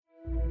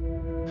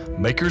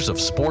Makers of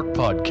Sport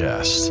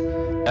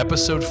Podcast,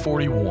 Episode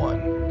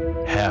 41,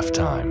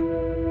 Halftime.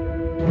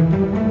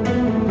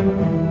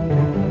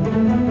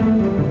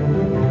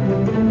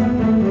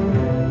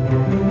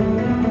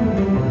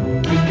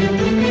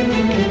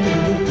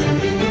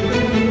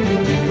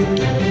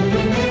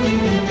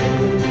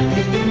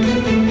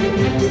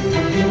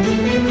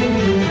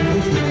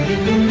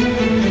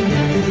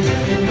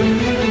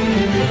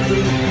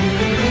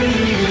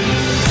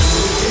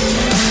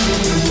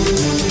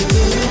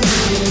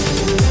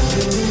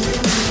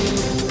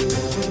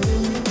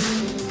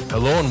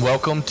 Hello and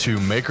welcome to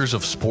Makers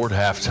of Sport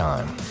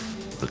Halftime,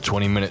 the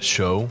 20-minute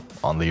show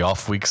on the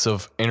off weeks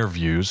of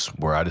interviews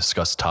where I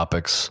discuss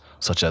topics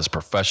such as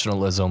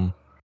professionalism,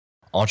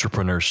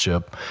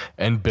 entrepreneurship,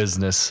 and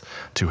business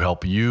to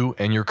help you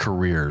and your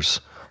careers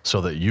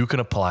so that you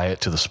can apply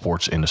it to the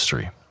sports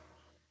industry.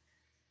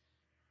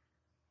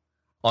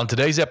 On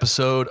today's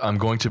episode, I'm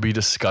going to be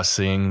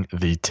discussing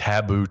the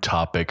taboo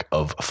topic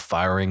of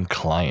firing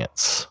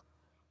clients.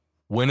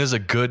 When is a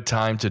good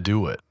time to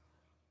do it?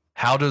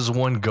 How does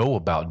one go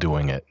about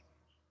doing it?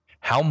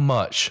 How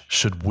much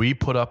should we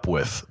put up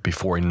with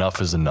before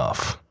enough is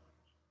enough?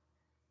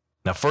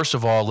 Now, first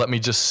of all, let me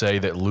just say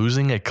that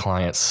losing a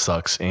client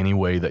sucks any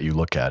way that you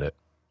look at it.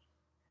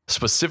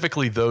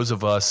 Specifically, those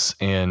of us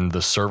in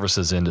the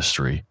services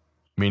industry,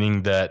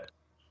 meaning that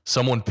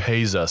someone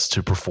pays us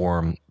to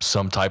perform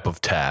some type of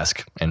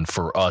task, and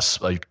for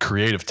us, a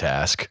creative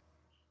task,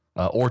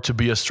 or to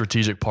be a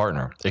strategic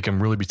partner. It can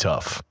really be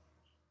tough.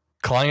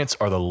 Clients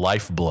are the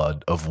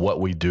lifeblood of what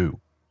we do.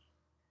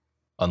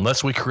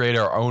 Unless we create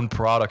our own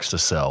products to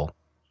sell,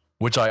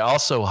 which I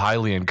also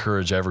highly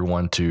encourage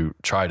everyone to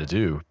try to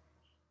do,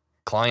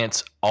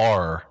 clients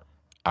are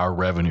our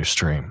revenue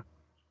stream.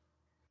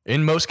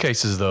 In most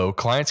cases, though,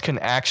 clients can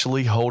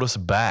actually hold us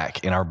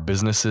back in our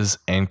businesses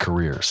and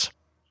careers.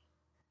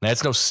 Now,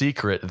 it's no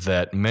secret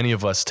that many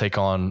of us take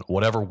on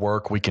whatever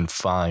work we can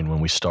find when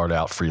we start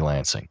out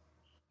freelancing,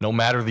 no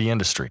matter the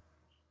industry.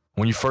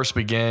 When you first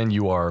begin,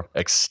 you are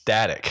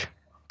ecstatic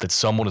that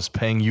someone is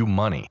paying you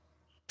money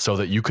so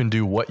that you can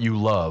do what you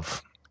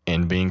love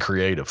in being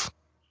creative.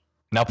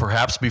 Now,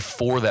 perhaps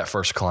before that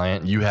first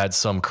client, you had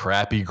some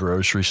crappy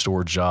grocery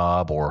store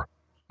job, or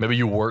maybe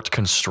you worked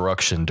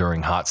construction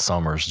during hot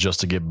summers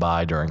just to get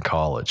by during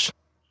college.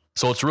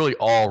 So it's really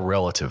all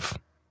relative.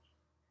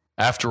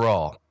 After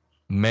all,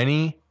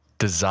 many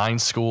design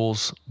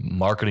schools,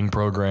 marketing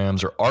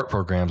programs, or art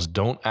programs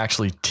don't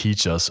actually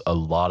teach us a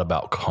lot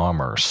about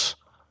commerce,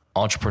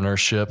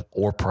 entrepreneurship,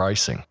 or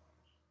pricing.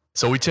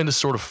 So we tend to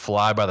sort of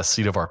fly by the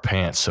seat of our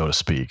pants, so to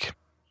speak.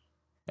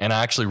 And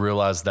I actually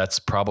realize that's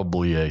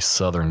probably a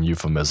Southern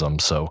euphemism.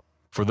 So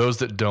for those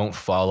that don't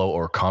follow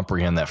or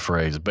comprehend that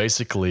phrase,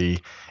 basically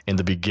in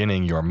the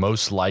beginning, you're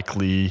most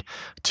likely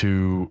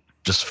to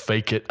just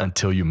fake it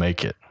until you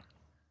make it.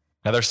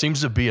 Now, there seems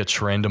to be a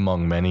trend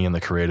among many in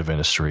the creative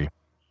industry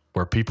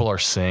where people are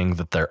saying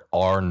that there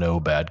are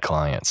no bad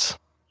clients.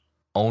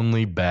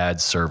 Only bad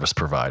service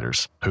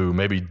providers who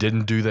maybe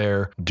didn't do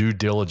their due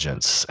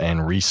diligence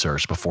and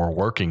research before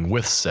working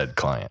with said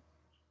client.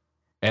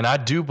 And I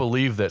do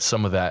believe that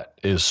some of that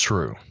is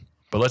true.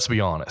 But let's be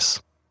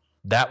honest,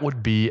 that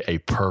would be a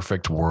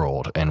perfect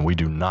world, and we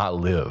do not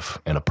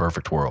live in a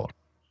perfect world.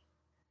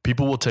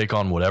 People will take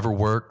on whatever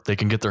work they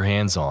can get their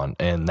hands on,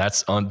 and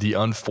that's the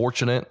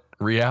unfortunate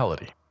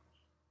reality.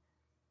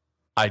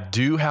 I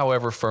do,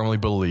 however, firmly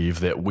believe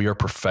that we are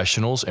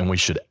professionals and we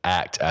should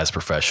act as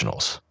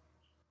professionals,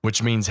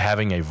 which means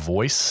having a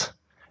voice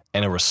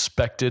and a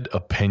respected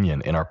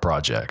opinion in our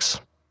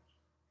projects.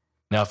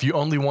 Now, if you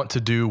only want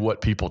to do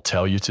what people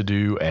tell you to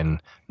do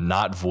and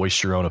not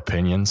voice your own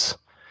opinions,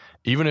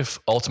 even if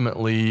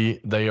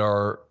ultimately they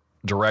are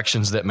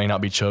directions that may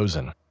not be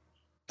chosen,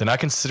 then I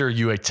consider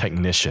you a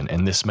technician,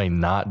 and this may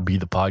not be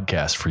the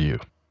podcast for you.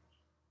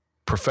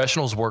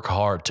 Professionals work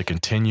hard to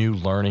continue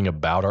learning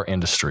about our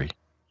industry,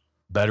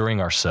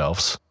 bettering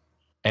ourselves,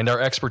 and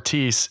our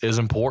expertise is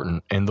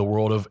important in the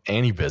world of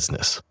any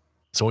business.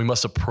 So we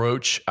must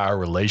approach our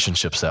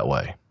relationships that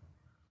way.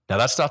 Now,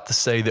 that's not to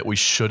say that we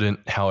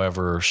shouldn't,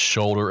 however,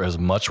 shoulder as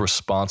much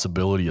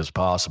responsibility as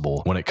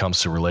possible when it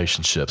comes to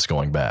relationships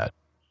going bad,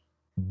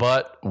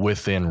 but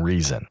within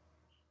reason.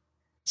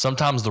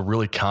 Sometimes the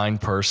really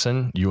kind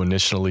person you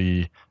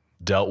initially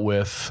dealt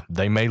with,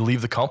 they may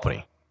leave the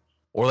company,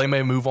 or they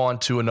may move on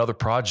to another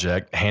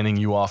project, handing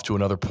you off to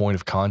another point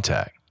of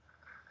contact.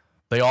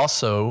 They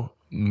also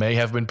may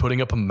have been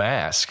putting up a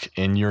mask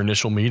in your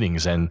initial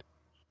meetings, and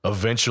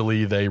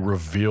eventually they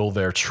reveal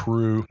their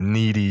true,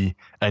 needy,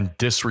 and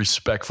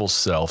disrespectful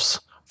selves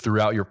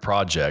throughout your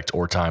project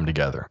or time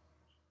together.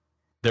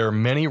 There are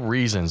many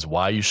reasons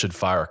why you should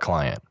fire a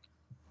client,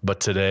 but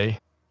today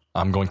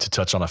I'm going to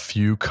touch on a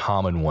few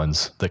common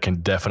ones that can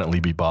definitely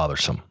be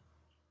bothersome.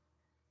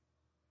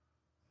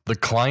 The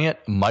client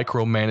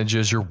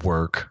micromanages your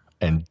work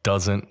and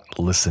doesn't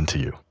listen to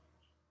you.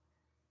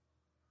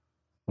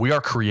 We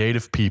are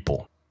creative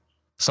people,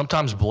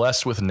 sometimes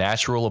blessed with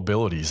natural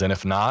abilities, and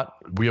if not,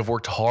 we have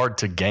worked hard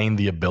to gain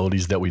the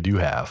abilities that we do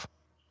have.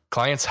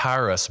 Clients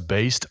hire us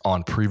based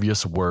on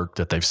previous work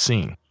that they've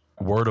seen,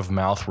 word of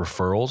mouth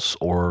referrals,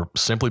 or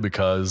simply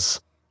because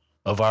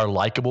of our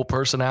likable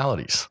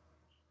personalities.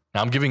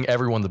 Now, I'm giving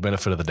everyone the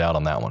benefit of the doubt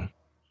on that one.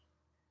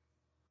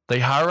 They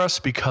hire us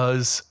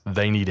because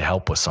they need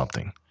help with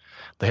something.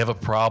 They have a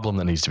problem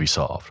that needs to be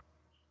solved.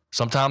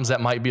 Sometimes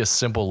that might be a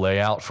simple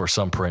layout for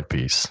some print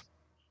piece.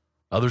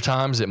 Other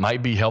times it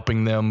might be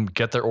helping them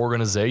get their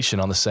organization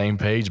on the same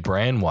page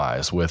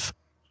brand-wise with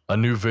a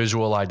new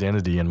visual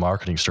identity and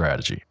marketing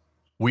strategy.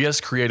 We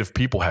as creative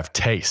people have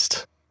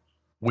taste.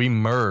 We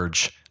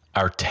merge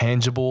our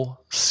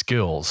tangible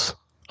skills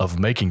of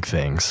making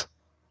things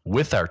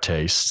with our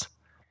tastes,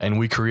 and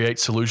we create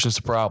solutions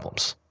to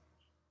problems.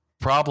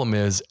 Problem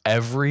is,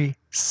 every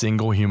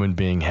single human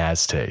being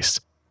has taste,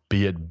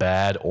 be it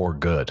bad or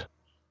good.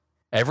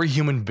 Every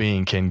human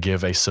being can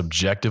give a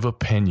subjective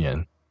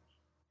opinion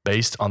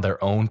based on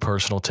their own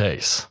personal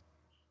tastes.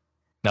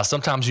 Now,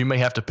 sometimes you may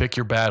have to pick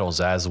your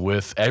battles, as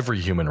with every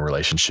human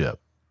relationship.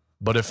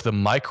 But if the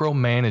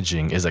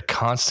micromanaging is a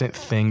constant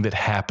thing that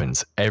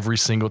happens every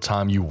single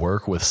time you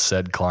work with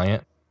said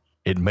client,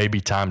 it may be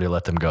time to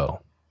let them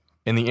go.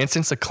 In the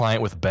instance, a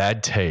client with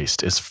bad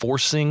taste is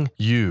forcing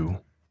you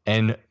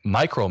and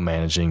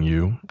micromanaging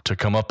you to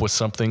come up with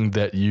something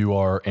that you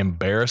are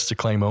embarrassed to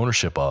claim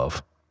ownership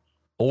of,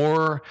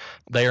 or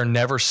they are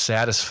never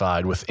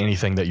satisfied with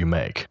anything that you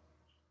make.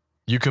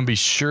 You can be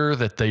sure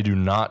that they do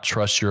not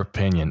trust your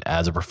opinion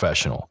as a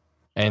professional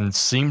and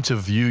seem to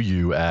view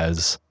you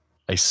as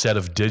a set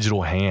of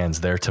digital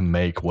hands there to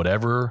make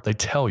whatever they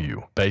tell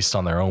you based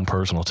on their own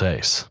personal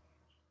tastes.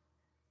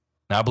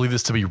 Now, I believe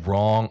this to be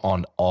wrong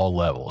on all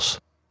levels.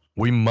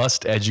 We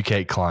must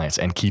educate clients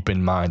and keep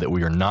in mind that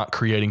we are not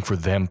creating for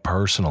them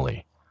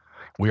personally.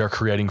 We are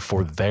creating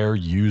for their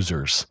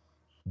users,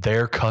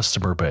 their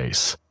customer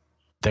base,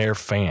 their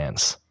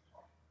fans.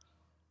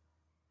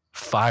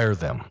 Fire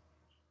them.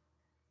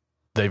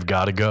 They've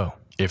got to go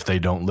if they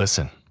don't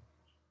listen.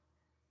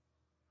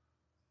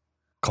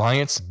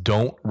 Clients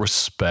don't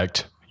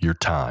respect your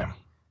time.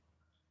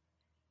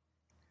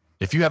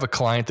 If you have a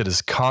client that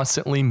is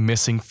constantly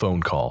missing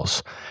phone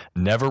calls,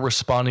 never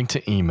responding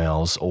to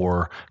emails,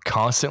 or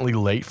constantly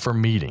late for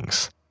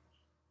meetings,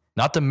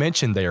 not to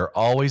mention they are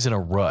always in a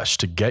rush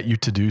to get you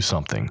to do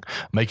something,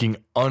 making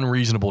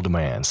unreasonable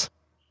demands,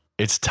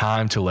 it's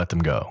time to let them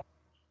go.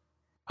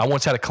 I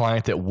once had a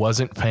client that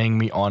wasn't paying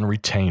me on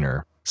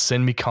retainer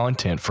send me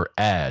content for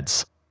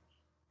ads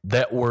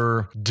that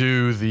were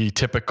due the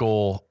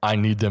typical I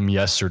need them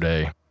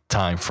yesterday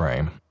time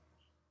frame.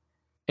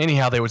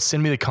 Anyhow, they would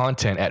send me the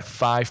content at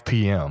 5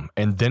 p.m.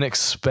 and then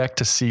expect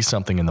to see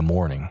something in the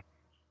morning.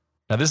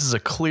 Now, this is a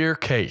clear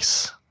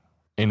case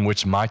in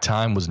which my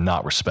time was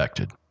not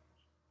respected.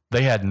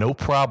 They had no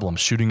problem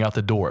shooting out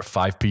the door at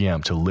 5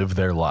 p.m. to live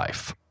their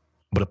life.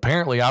 But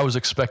apparently I was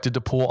expected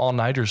to pull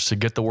all-nighters to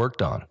get the work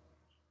done.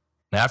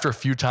 Now, after a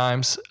few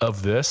times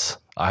of this,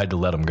 I had to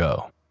let them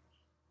go.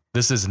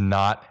 This is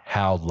not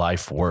how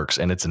life works,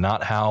 and it's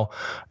not how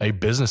a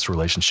business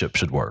relationship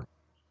should work.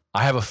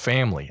 I have a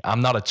family.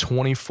 I'm not a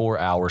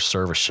 24-hour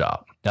service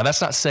shop. Now,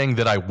 that's not saying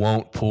that I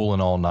won't pull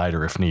an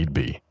all-nighter if need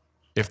be.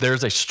 If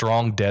there's a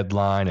strong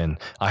deadline and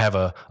I have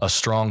a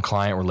strong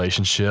client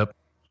relationship,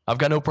 I've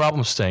got no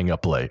problem staying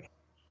up late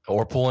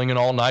or pulling an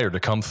all-nighter to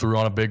come through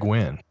on a big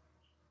win.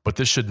 But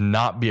this should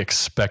not be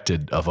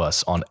expected of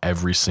us on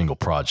every single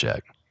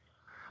project.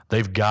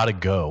 They've got to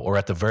go, or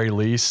at the very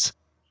least,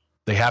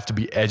 they have to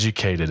be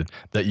educated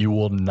that you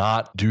will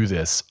not do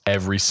this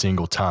every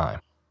single time.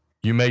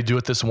 You may do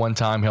it this one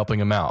time helping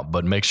them out,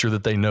 but make sure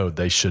that they know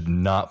they should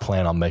not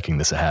plan on making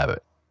this a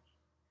habit.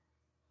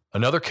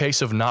 Another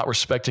case of not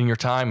respecting your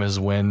time is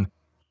when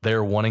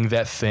they're wanting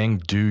that thing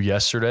due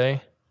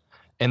yesterday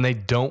and they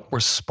don't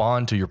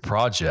respond to your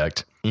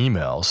project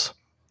emails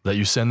that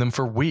you send them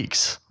for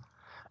weeks.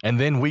 And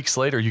then weeks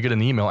later, you get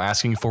an email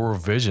asking for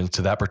revisions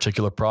to that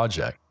particular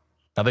project.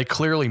 Now, they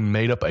clearly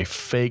made up a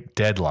fake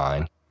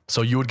deadline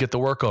so you would get the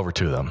work over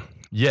to them.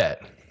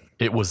 Yet,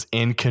 it was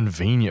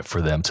inconvenient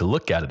for them to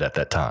look at it at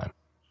that time.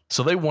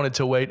 So they wanted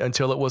to wait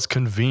until it was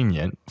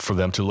convenient for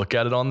them to look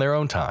at it on their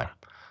own time.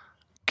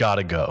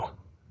 Gotta go.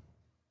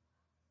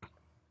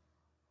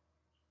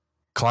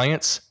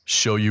 Clients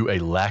show you a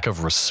lack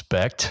of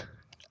respect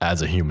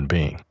as a human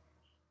being.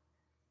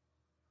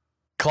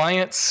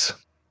 Clients,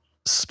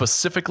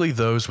 specifically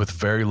those with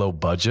very low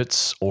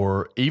budgets,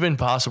 or even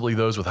possibly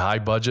those with high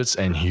budgets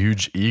and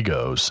huge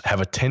egos,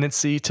 have a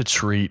tendency to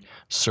treat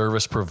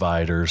service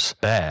providers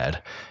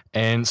bad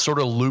and sort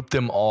of loop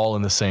them all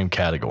in the same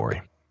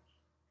category.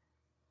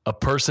 A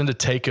person to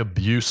take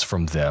abuse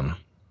from them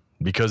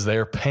because they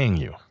are paying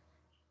you.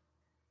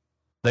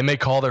 They may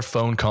call their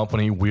phone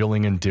company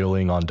wheeling and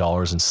dealing on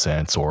dollars and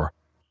cents, or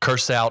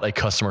curse out a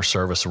customer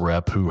service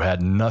rep who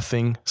had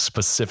nothing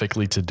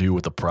specifically to do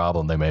with the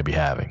problem they may be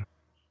having.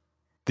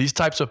 These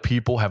types of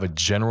people have a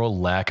general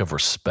lack of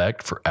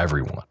respect for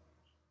everyone.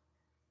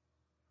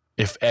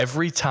 If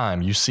every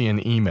time you see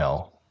an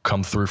email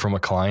come through from a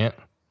client,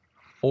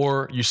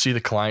 or you see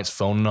the client's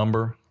phone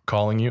number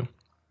calling you,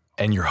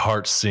 and your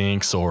heart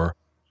sinks, or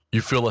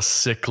You feel a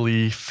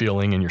sickly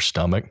feeling in your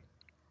stomach?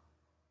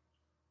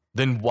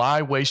 Then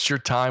why waste your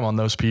time on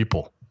those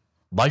people?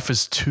 Life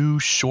is too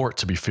short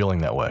to be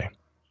feeling that way.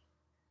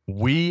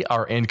 We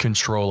are in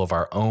control of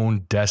our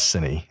own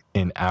destiny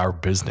in our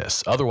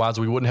business. Otherwise,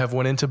 we wouldn't have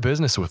went into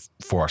business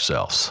for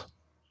ourselves.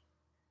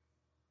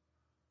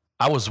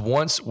 I was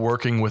once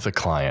working with a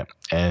client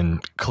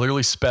and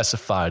clearly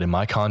specified in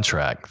my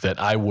contract that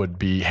I would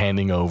be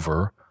handing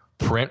over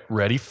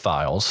print-ready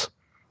files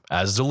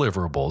as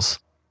deliverables,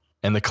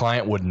 and the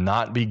client would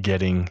not be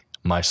getting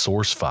my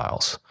source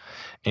files,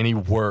 any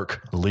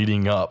work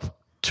leading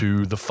up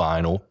to the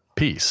final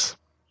piece.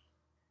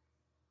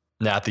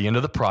 Now, at the end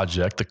of the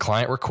project, the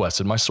client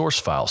requested my source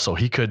files so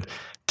he could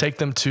take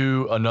them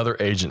to another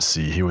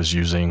agency he was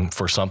using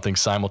for something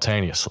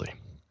simultaneously.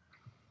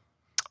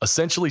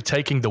 Essentially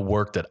taking the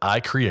work that I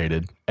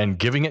created and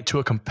giving it to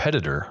a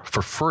competitor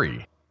for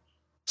free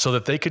so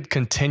that they could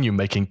continue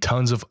making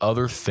tons of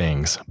other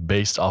things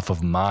based off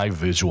of my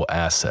visual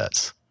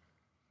assets,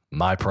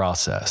 my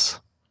process.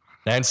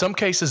 Now, in some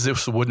cases,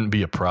 this wouldn't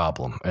be a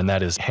problem, and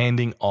that is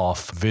handing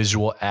off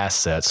visual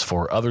assets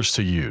for others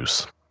to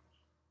use.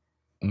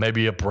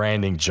 Maybe a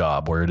branding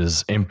job where it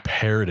is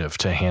imperative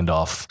to hand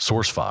off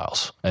source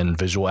files and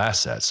visual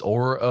assets,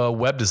 or a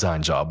web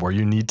design job where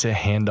you need to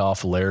hand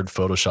off layered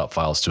Photoshop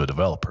files to a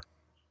developer.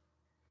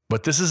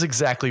 But this is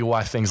exactly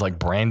why things like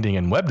branding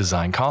and web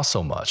design cost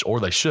so much, or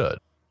they should.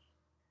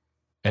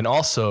 And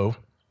also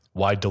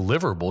why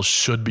deliverables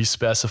should be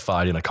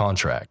specified in a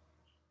contract.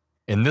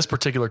 In this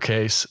particular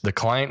case, the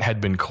client had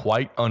been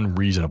quite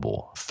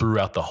unreasonable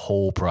throughout the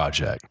whole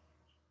project.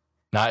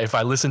 Now, if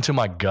I listen to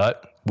my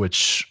gut,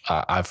 which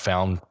I've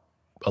found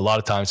a lot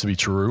of times to be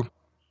true,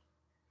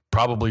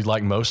 probably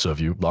like most of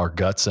you, our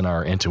guts and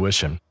our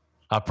intuition,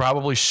 I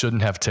probably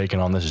shouldn't have taken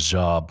on this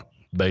job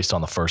based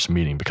on the first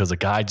meeting because the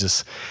guy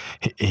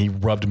he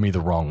rubbed me the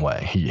wrong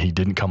way. He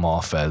didn't come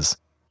off as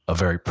a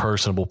very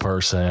personable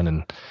person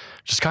and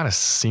just kind of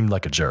seemed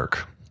like a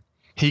jerk.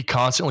 He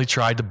constantly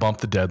tried to bump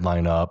the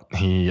deadline up.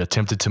 He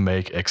attempted to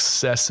make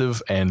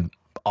excessive and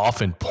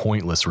often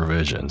pointless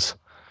revisions.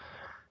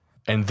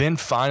 And then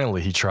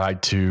finally, he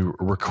tried to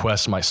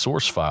request my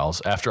source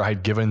files after I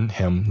had given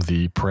him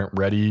the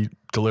print-ready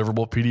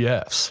deliverable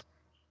PDFs.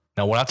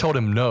 Now, when I told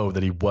him no,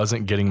 that he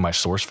wasn't getting my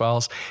source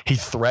files, he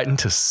threatened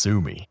to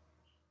sue me.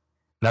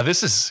 Now,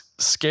 this is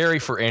scary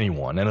for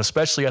anyone, and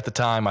especially at the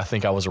time, I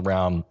think I was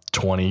around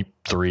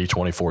 23,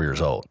 24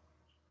 years old.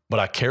 But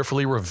I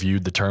carefully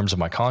reviewed the terms of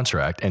my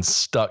contract and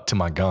stuck to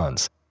my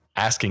guns,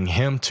 asking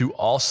him to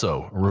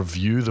also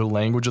review the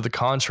language of the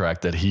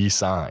contract that he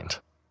signed.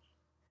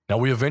 Now,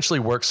 we eventually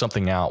worked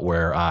something out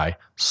where I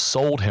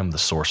sold him the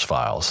source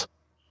files,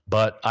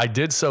 but I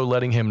did so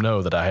letting him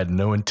know that I had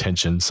no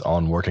intentions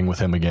on working with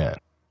him again.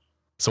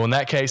 So in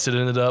that case, it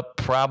ended up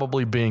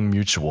probably being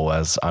mutual,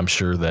 as I'm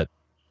sure that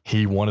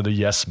he wanted a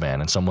yes man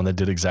and someone that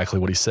did exactly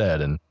what he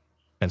said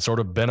and sort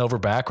of bent over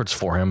backwards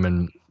for him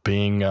and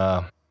being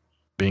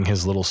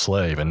his little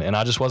slave. And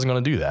I just wasn't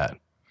going to do that.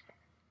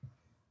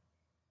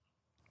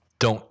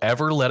 Don't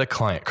ever let a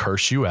client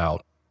curse you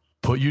out,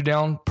 put you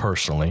down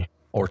personally,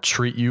 or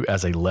treat you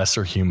as a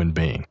lesser human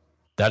being.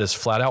 That is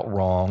flat out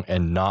wrong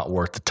and not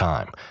worth the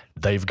time.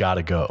 They've got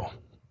to go.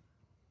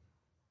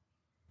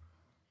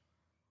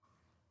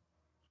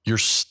 You're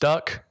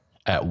stuck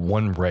at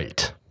one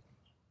rate.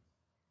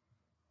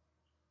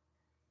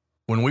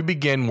 When we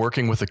begin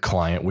working with a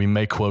client, we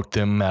may quote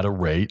them at a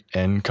rate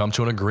and come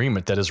to an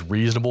agreement that is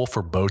reasonable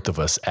for both of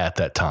us at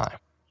that time.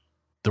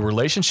 The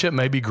relationship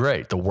may be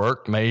great, the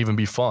work may even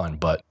be fun,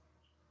 but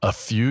a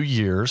few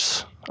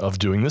years of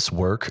doing this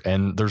work,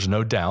 and there's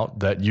no doubt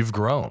that you've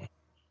grown.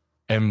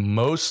 And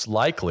most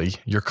likely,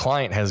 your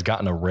client has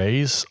gotten a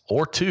raise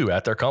or two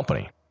at their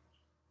company.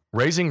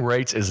 Raising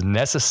rates is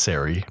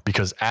necessary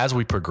because as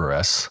we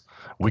progress,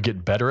 we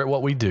get better at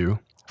what we do,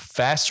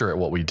 faster at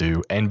what we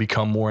do, and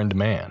become more in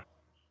demand.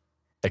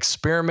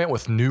 Experiment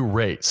with new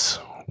rates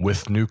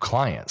with new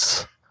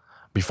clients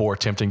before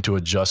attempting to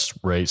adjust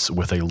rates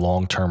with a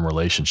long-term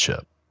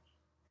relationship.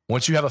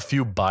 Once you have a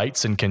few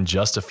bites and can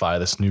justify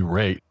this new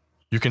rate,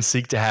 you can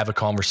seek to have a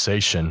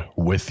conversation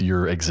with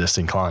your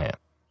existing client.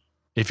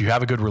 If you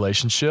have a good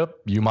relationship,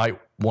 you might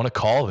want to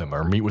call them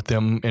or meet with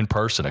them in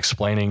person,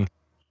 explaining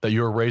that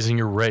you are raising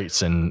your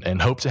rates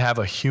and hope to have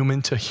a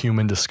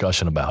human-to-human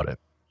discussion about it.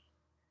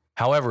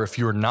 However, if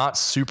you're not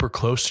super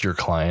close to your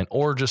client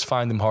or just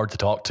find them hard to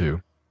talk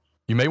to,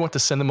 you may want to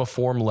send them a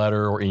form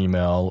letter or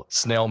email,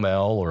 snail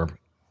mail, or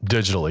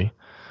digitally,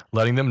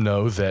 letting them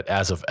know that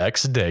as of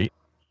X date,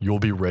 you'll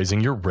be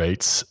raising your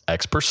rates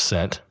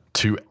X%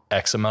 to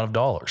X amount of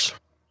dollars.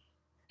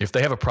 If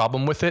they have a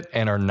problem with it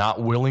and are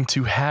not willing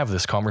to have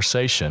this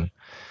conversation,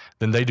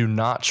 then they do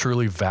not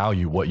truly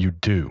value what you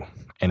do,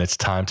 and it's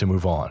time to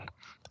move on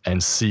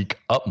and seek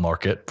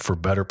upmarket for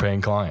better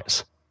paying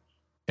clients.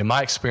 In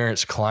my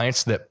experience,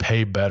 clients that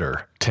pay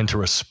better tend to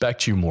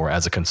respect you more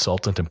as a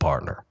consultant and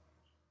partner.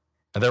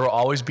 And there will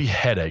always be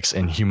headaches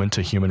in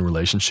human-to-human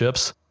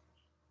relationships,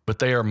 but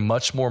they are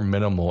much more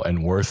minimal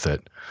and worth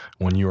it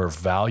when you are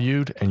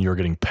valued and you're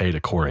getting paid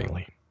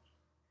accordingly.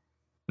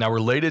 Now,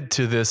 related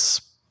to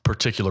this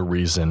particular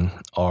reason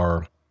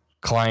are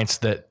clients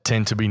that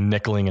tend to be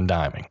nickeling and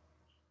diming.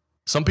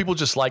 Some people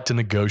just like to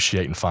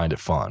negotiate and find it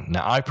fun.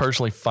 Now, I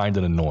personally find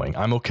it annoying.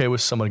 I'm okay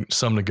with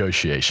some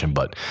negotiation,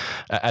 but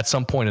at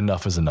some point,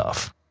 enough is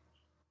enough.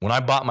 When I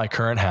bought my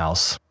current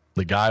house,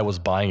 the guy I was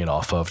buying it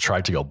off of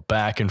tried to go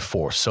back and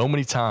forth so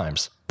many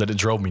times that it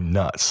drove me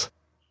nuts.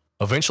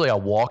 Eventually, I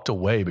walked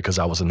away because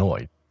I was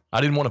annoyed.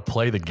 I didn't want to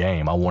play the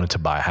game. I wanted to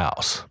buy a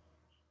house.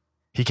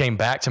 He came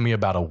back to me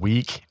about a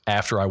week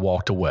after I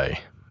walked away,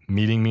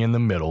 meeting me in the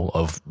middle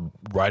of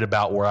right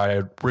about where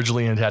I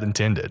originally had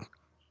intended.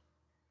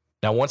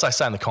 Now, once I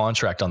signed the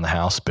contract on the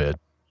house bid,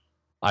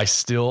 I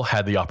still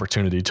had the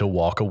opportunity to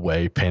walk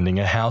away pending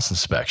a house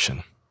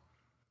inspection.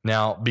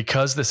 Now,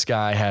 because this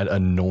guy had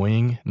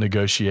annoying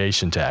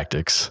negotiation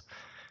tactics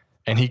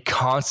and he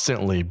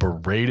constantly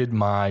berated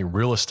my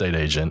real estate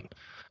agent,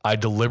 I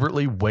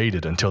deliberately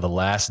waited until the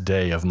last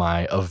day of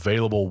my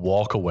available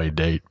walkaway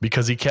date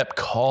because he kept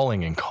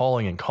calling and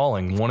calling and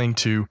calling, wanting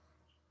to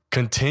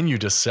continue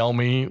to sell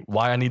me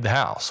why I need the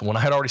house when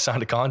I had already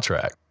signed a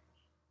contract.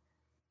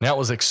 Now, it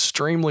was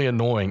extremely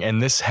annoying,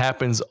 and this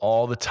happens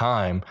all the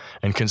time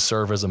and can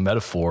serve as a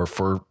metaphor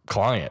for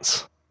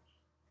clients.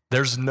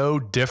 There's no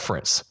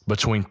difference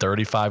between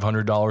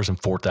 $3,500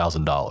 and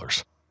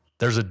 $4,000.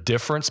 There's a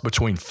difference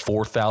between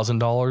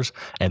 $4,000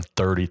 and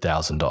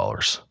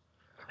 $30,000.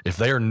 If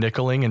they are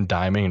nickeling and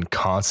diming and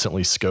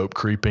constantly scope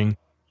creeping,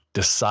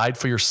 decide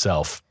for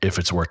yourself if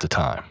it's worth the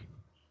time.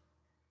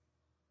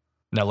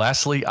 Now,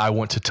 lastly, I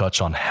want to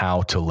touch on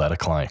how to let a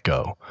client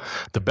go.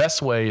 The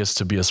best way is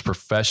to be as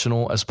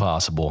professional as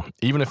possible,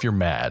 even if you're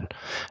mad,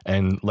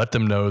 and let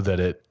them know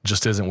that it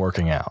just isn't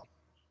working out.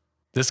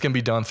 This can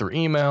be done through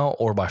email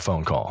or by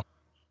phone call.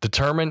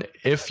 Determine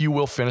if you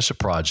will finish a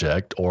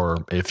project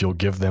or if you'll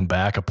give them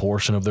back a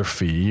portion of their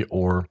fee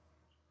or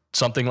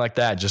something like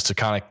that, just to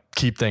kind of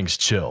keep things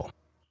chill.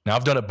 Now,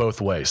 I've done it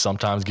both ways,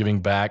 sometimes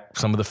giving back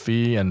some of the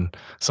fee and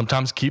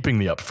sometimes keeping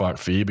the upfront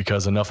fee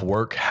because enough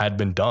work had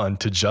been done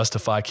to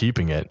justify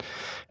keeping it.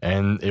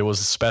 And it was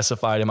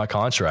specified in my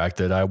contract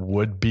that I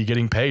would be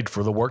getting paid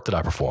for the work that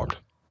I performed.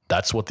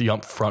 That's what the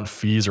upfront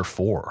fees are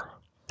for.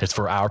 It's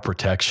for our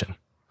protection.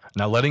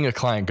 Now, letting a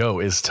client go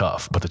is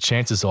tough, but the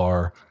chances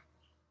are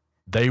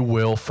they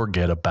will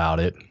forget about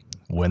it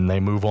when they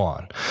move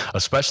on,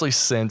 especially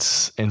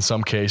since in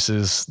some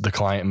cases the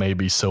client may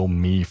be so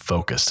me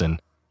focused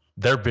and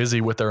they're busy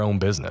with their own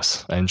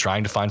business and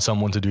trying to find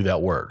someone to do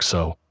that work.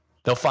 So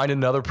they'll find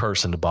another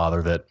person to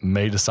bother that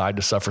may decide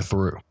to suffer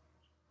through.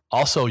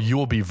 Also, you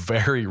will be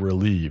very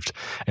relieved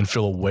and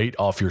feel a weight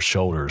off your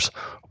shoulders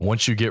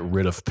once you get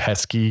rid of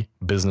pesky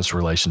business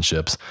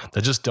relationships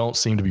that just don't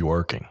seem to be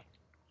working.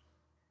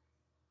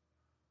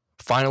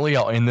 Finally,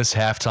 I'll end this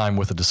halftime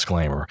with a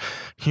disclaimer.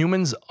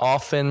 Humans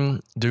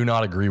often do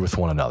not agree with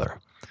one another.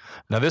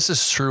 Now, this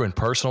is true in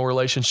personal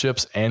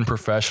relationships and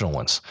professional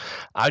ones.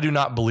 I do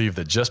not believe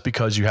that just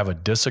because you have a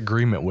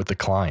disagreement with the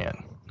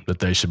client, that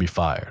they should be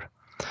fired.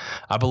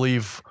 I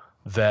believe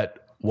that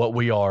what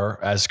we are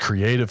as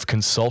creative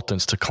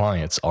consultants to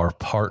clients are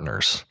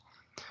partners.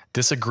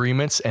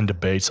 Disagreements and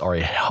debates are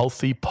a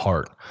healthy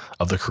part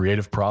of the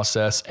creative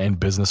process and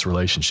business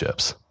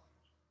relationships.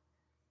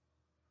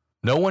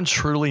 No one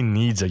truly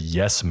needs a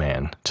yes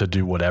man to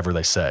do whatever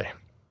they say.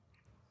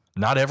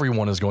 Not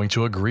everyone is going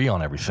to agree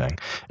on everything.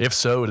 If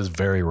so, it is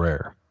very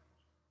rare.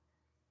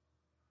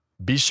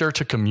 Be sure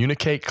to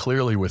communicate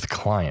clearly with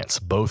clients,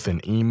 both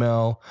in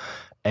email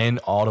and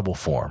audible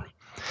form.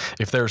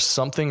 If there's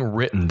something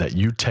written that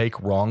you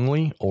take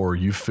wrongly or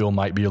you feel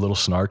might be a little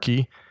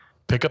snarky,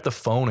 pick up the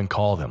phone and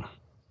call them.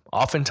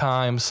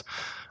 Oftentimes,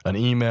 an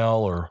email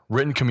or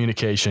written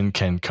communication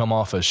can come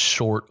off as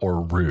short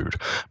or rude,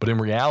 but in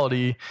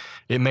reality,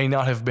 it may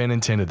not have been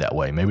intended that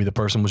way. Maybe the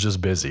person was just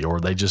busy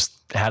or they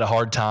just had a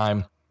hard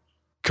time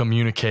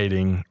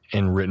communicating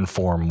in written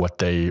form what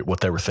they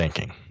were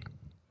thinking.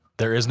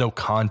 There is no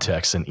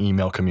context in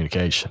email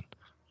communication.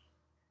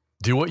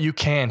 Do what you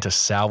can to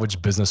salvage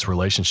business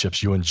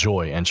relationships you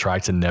enjoy and try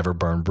to never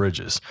burn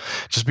bridges.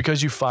 Just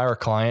because you fire a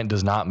client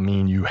does not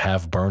mean you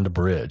have burned a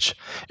bridge.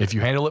 If you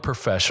handle it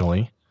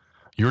professionally,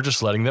 you're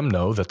just letting them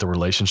know that the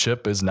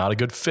relationship is not a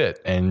good fit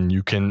and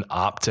you can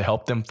opt to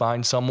help them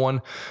find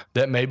someone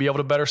that may be able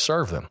to better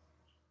serve them.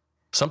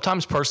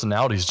 Sometimes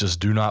personalities just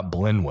do not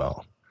blend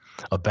well.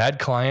 A bad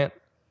client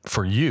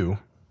for you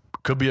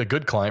could be a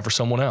good client for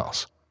someone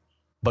else.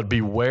 But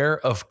beware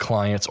of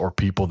clients or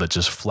people that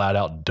just flat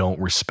out don't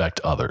respect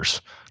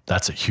others.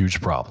 That's a huge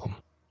problem.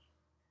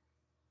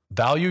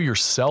 Value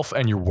yourself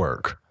and your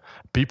work.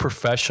 Be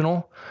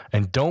professional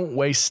and don't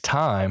waste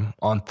time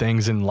on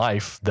things in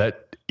life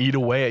that eat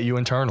away at you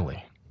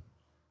internally.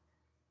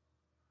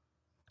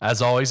 As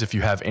always, if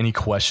you have any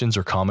questions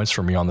or comments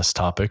for me on this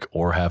topic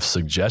or have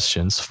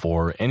suggestions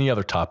for any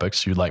other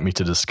topics you'd like me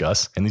to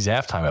discuss in these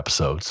halftime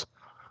episodes,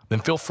 then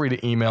feel free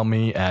to email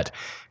me at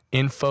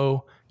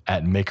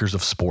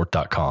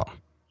info@makersofsport.com.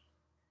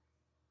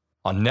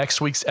 On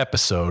next week's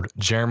episode,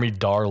 Jeremy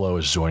Darlow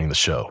is joining the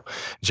show.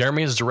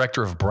 Jeremy is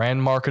Director of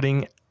Brand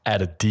Marketing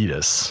at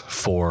Adidas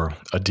for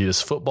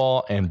Adidas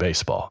football and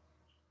baseball.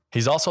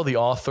 He's also the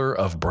author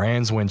of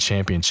Brands Win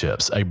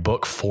Championships, a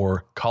book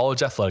for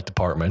college athletic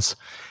departments,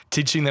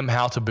 teaching them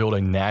how to build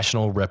a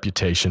national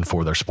reputation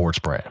for their sports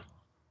brand.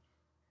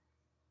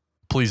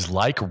 Please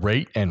like,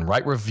 rate, and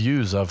write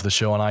reviews of the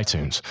show on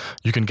iTunes.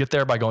 You can get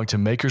there by going to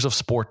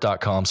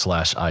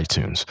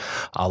makersofsport.com/iTunes.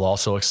 I'll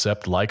also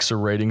accept likes or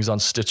ratings on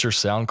Stitcher,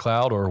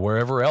 SoundCloud, or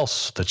wherever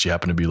else that you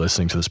happen to be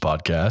listening to this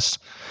podcast.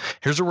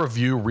 Here's a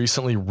review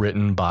recently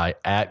written by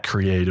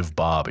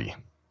 @CreativeBobby.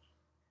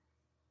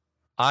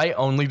 I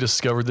only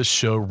discovered this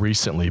show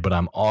recently, but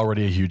I'm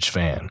already a huge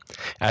fan.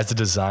 As a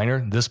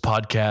designer, this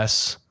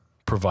podcast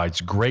provides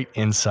great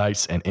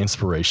insights and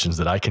inspirations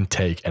that I can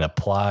take and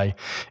apply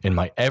in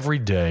my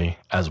everyday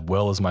as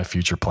well as my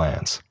future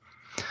plans.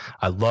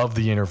 I love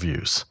the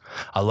interviews.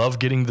 I love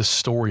getting the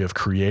story of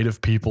creative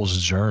people's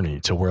journey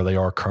to where they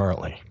are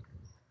currently.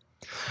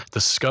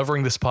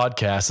 Discovering this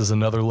podcast is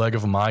another leg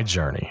of my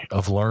journey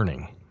of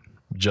learning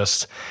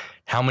just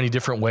how many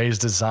different ways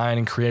design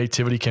and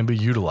creativity can be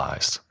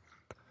utilized.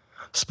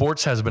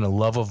 Sports has been a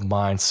love of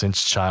mine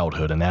since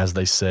childhood, and as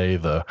they say,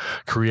 the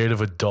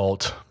creative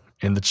adult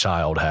in the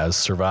child has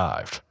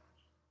survived.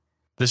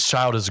 This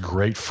child is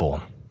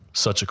grateful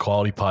such a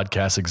quality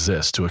podcast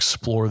exists to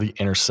explore the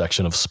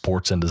intersection of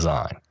sports and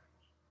design.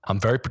 I'm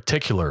very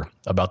particular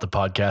about the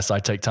podcasts I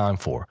take time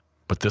for,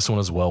 but this one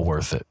is well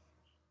worth it.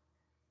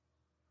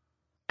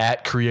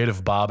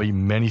 @CreativeBobby,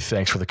 many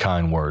thanks for the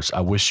kind words. I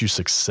wish you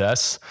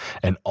success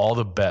and all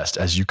the best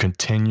as you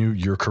continue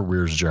your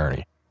career's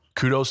journey.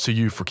 Kudos to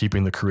you for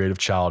keeping the creative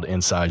child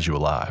inside you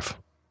alive.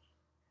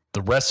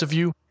 The rest of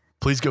you,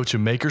 please go to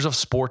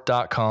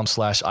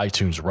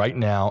makersofsport.com/iTunes right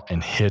now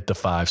and hit the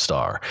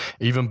 5-star.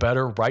 Even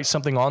better, write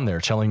something on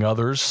there telling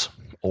others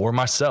or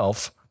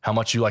myself how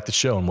much you like the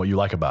show and what you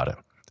like about it.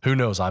 Who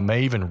knows, I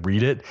may even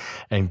read it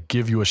and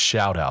give you a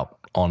shout out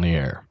on the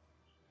air.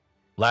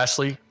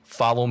 Lastly,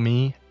 follow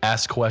me,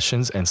 ask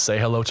questions, and say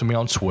hello to me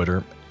on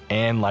Twitter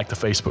and like the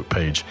Facebook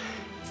page,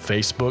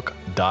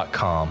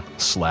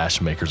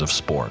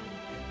 facebook.com/makersofsport.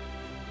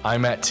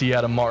 I'm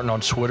 @TAdamMartin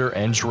on Twitter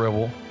and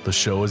Dribbble. The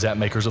show is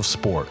 @Makers of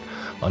Sport.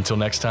 Until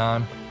next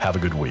time, have a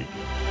good week.